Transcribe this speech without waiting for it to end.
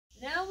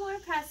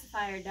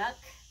pacifier, Duck.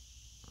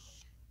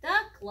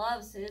 Duck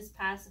loves his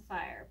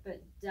pacifier,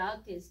 but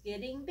Duck is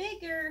getting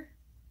bigger.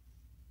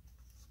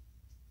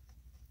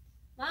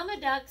 Mama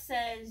Duck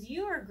says,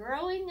 "You are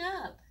growing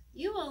up.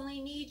 You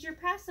only need your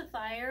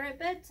pacifier at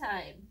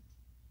bedtime."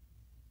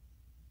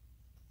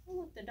 Oh,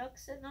 look, the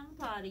duck's sitting on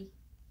the potty.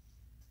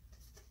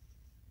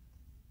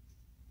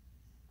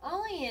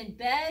 "Only in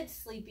bed,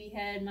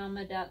 sleepyhead,"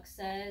 Mama Duck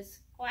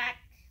says. Quack.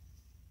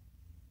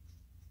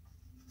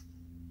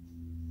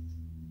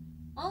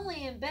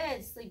 "Only in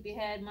bed,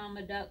 sleepyhead,"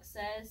 Mama Duck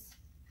says.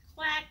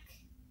 Quack.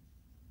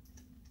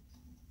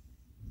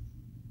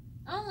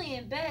 "Only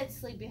in bed,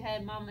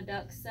 sleepyhead," Mama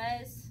Duck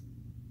says.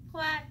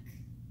 Quack.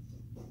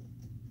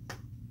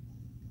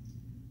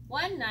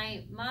 One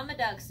night, Mama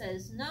Duck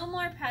says, "No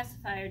more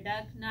pacifier,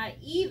 Duck, not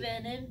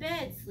even in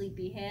bed,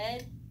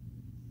 sleepyhead."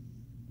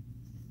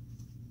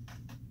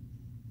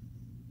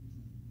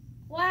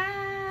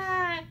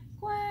 Quack,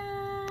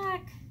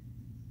 quack.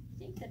 I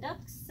think the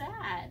duck's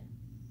sad.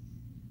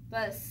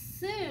 But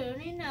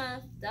soon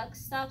enough, Duck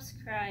stops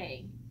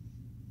crying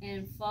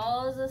and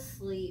falls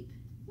asleep.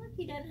 Look,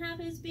 he doesn't have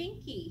his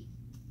binky.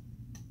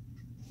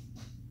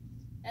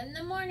 In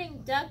the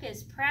morning, Duck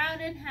is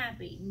proud and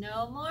happy.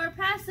 No more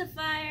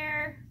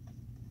pacifier.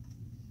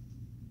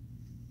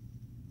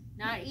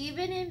 Not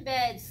even in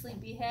bed,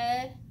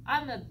 sleepyhead.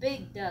 I'm a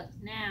big duck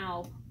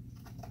now.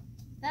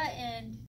 The end.